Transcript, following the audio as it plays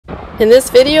In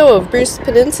this video of Bruce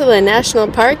Peninsula National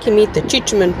Park, you meet the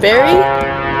Chi-Cheemaun Ferry,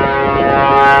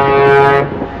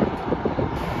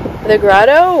 the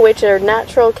Grotto, which are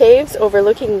natural caves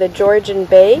overlooking the Georgian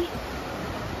Bay,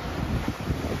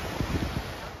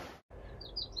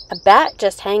 a bat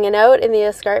just hanging out in the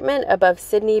escarpment above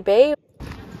Sydney Bay,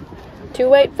 2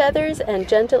 white feathers and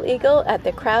gentle eagle at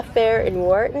the craft fair in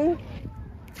Wiarton,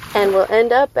 and we'll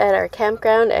end up at our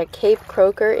campground at Cape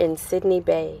Croker in Sydney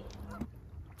Bay.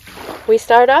 We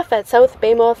start off at South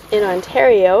Baymouth in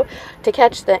Ontario to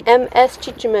catch the MS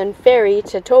Chi-Cheemaun Ferry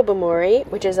to Tobimory,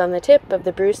 which is on the tip of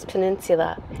the Bruce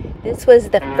Peninsula. This was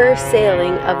the first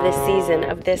sailing of the season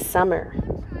of this summer.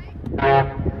 I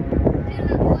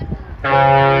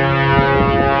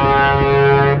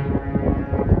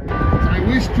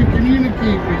wish to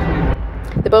communicate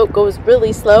with you. The boat goes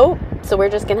really slow, so we're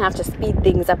just going to have to speed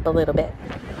things up a little bit.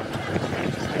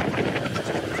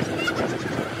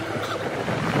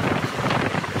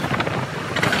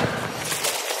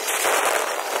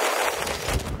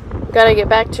 Gotta get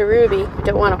back to Ruby.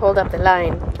 Don't want to hold up the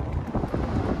line.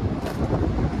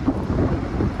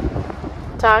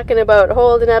 Talking about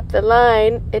holding up the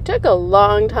line, it took a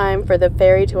long time for the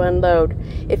ferry to unload.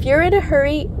 If you're in a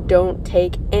hurry, don't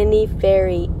take any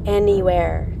ferry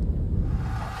anywhere.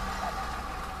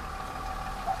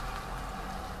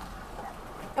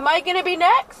 Am I gonna be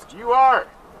next? You are.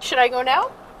 Should I go now?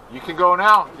 You can go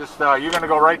now. Just you're gonna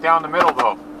go right down the middle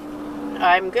though.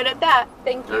 I'm good at that.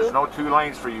 Thank you. There's no 2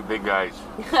 lanes for you big guys.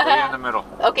 Stay in the middle.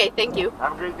 Okay, thank you.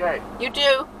 Have a great day. You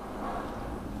too.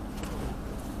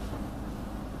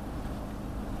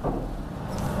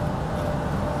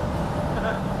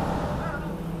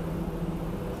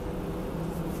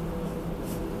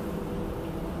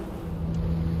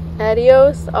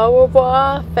 Adios, au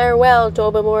revoir, farewell,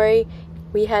 Tobimory.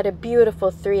 We had a beautiful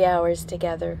 3 hours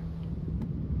together.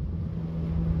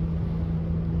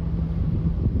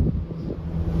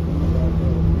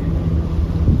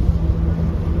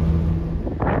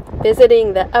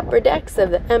 Visiting the upper decks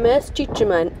of the MS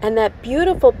Chi-Cheemaun and that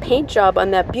beautiful paint job on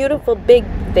that beautiful big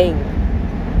thing.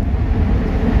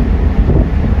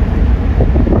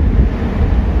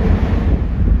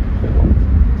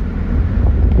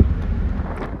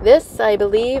 This, I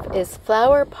believe, is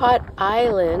Flower Pot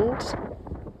Island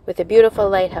with a beautiful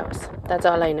lighthouse. That's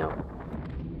all I know.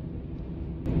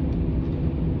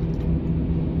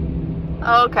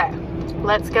 Okay,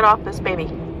 let's get off this baby.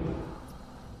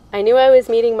 I knew I was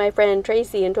meeting my friend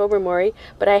Tracy in Tobimory,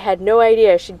 but I had no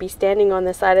idea she'd be standing on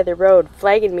the side of the road,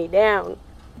 flagging me down.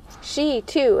 She,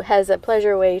 too, has a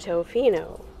pleasureway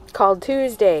tofino called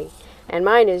Tuesday, and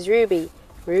mine is Ruby.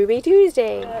 Ruby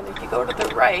Tuesday. And if you go to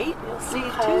the right, you'll see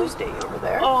Tuesday over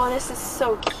there. Oh, this is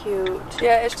so cute.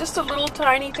 Yeah, it's just a little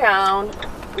tiny town.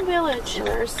 Village. And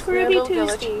there's Ruby little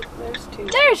Tuesday. village. There's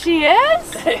Tuesday. There she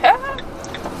is. Yeah.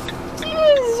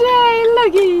 Tuesday,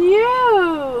 look at you.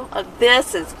 Oh,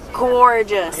 this is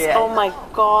gorgeous. Yeah. Oh my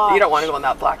god. You don't want to go on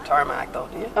that black tarmac though,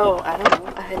 do you? Oh, I don't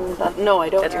know. I hadn't thought. No, I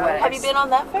don't. It's wet. Have you been on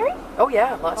that ferry? Oh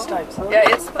yeah, lots of times. Yeah,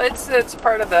 it's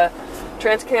part of the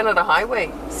Trans-Canada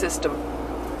Highway system.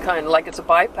 Kind of like it's a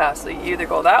bypass. So you either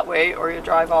go that way or you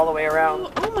drive all the way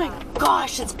around. Oh my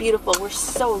gosh, it's beautiful. We're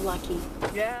so lucky.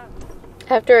 Yeah.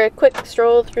 After a quick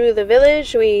stroll through the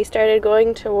village, we started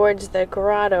going towards the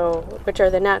Grotto, which are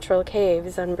the natural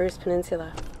caves on Bruce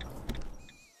Peninsula.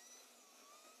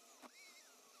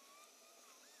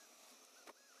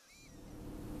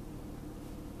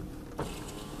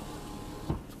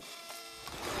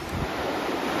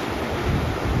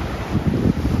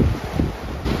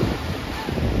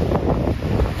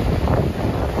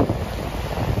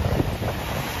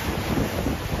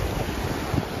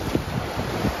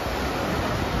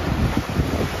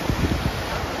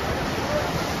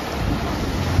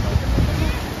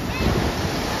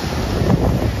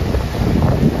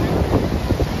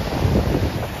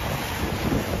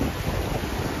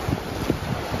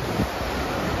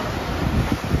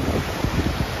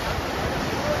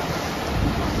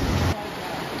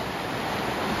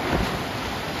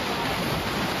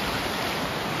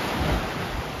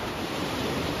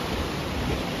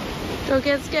 Don't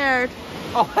get scared.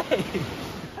 Oh, hey.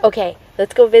 Okay,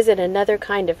 let's go visit another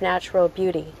kind of natural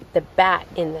beauty, the bat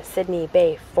in the Sydney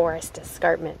Bay forest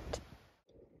escarpment.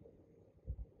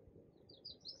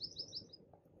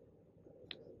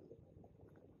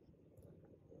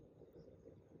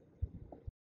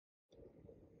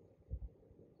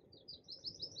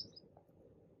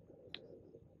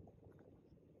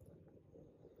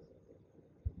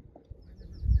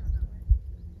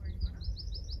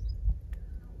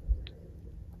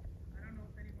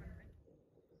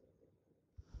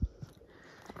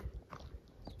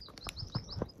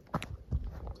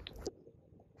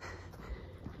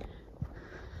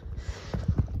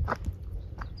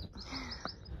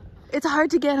 it's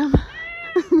hard to get them.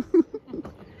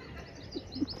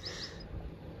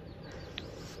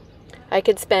 I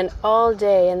could spend all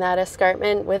day in that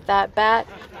escarpment with that bat,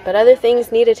 but other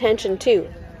things need attention too.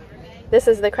 This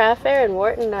is the craft fair in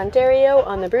Wiarton, Ontario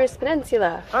on the Bruce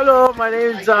Peninsula. Hello, my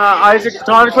name's Isaac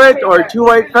Tonquit, or Two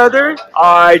White Feather.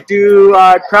 I do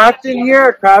crafting here.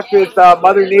 I craft with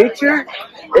Mother Nature.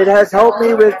 It has helped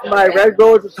me with my red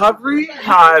road recovery.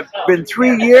 It's been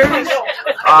 3 years.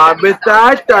 With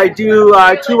that, I do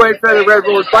Two White Feather red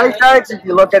road bike bags. If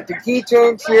you look at the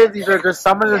keychains here, these are just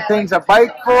some of the things I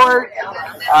bike for.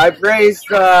 I've raised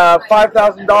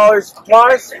 $5,000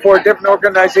 plus for different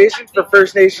organizations for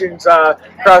First Nations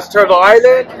across Turtle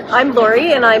Island. I'm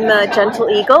Lori, and I'm Gentle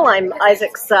Eagle. I'm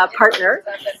Isaac's partner,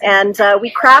 and we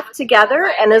craft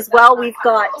together. And as well, we've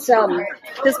got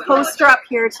this poster up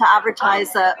here to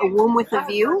advertise a Womb with a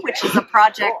View, which is a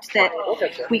project that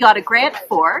we got a grant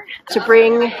for to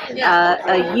bring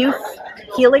a youth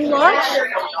healing lodge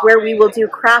where we will do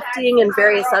crafting and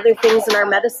various other things in our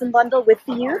medicine bundle with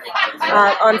the youth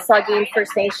on Saugeen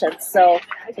First Nations. So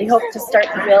we hope to start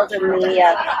the build in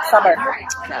the summer.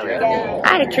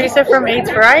 Hi, Teresa from AIDS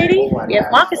Variety. We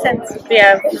have moccasins. We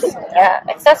have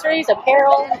accessories,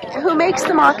 apparel. Who makes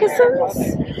the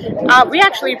moccasins? We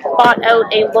actually bought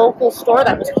out a local store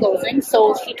that was closing,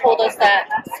 so she told us that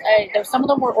some of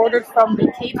them were ordered from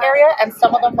the Cape area and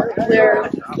some of them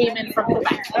came in from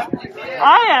Quebec.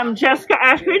 I am Jessica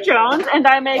Ashby Jones, and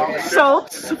I make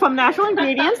soaps from natural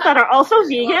ingredients that are also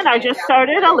vegan. I just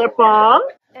started a lip balm.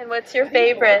 And what's your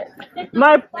favorite?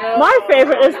 My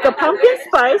favorite is the pumpkin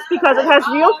spice because it has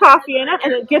real coffee in it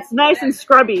and it gets nice and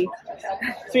scrubby,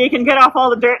 so you can get off all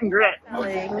the dirt and grit.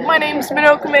 My name's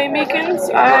Minokame Meekins.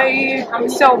 I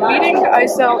sell beading, I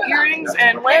sell earrings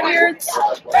and lanyards,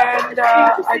 and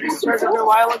I just started a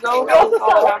while ago.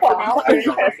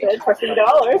 Tested for $3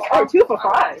 or 2 for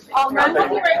 $5. I'll run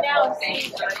with you right now and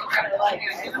see.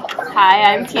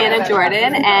 Hi, I'm Tiana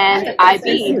Jordan, and I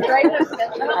bead.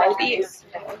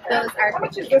 Those are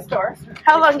pictures of the store.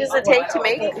 How long does it take to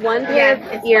make one pair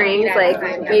of earrings? Like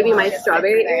maybe my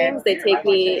strawberry earrings, they take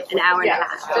me an hour and a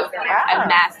half. I've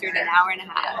mastered an hour and a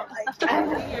half.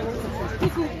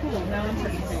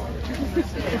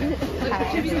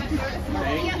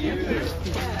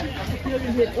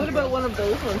 What about one of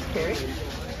those ones, Carrie?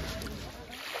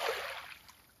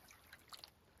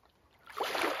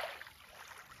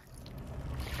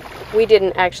 We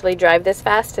didn't actually drive this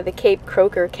fast to the Cape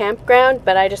Croker Campground,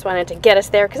 but I just wanted to get us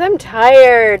there because I'm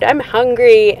tired, I'm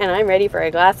hungry, and I'm ready for a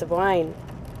glass of wine.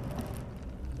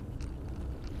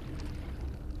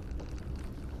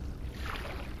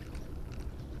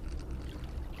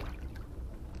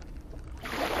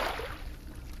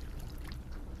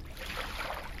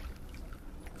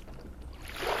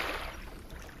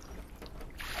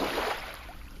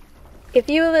 If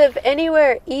you live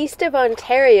anywhere east of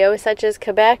Ontario, such as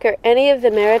Quebec or any of the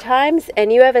Maritimes,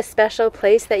 and you have a special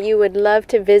place that you would love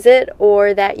to visit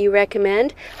or that you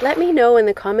recommend, let me know in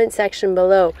the comment section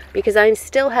below, because I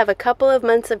still have a couple of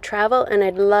months of travel and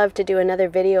I'd love to do another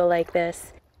video like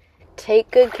this.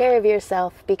 Take good care of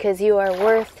yourself because you are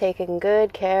worth taking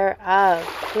good care of.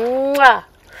 Mwah!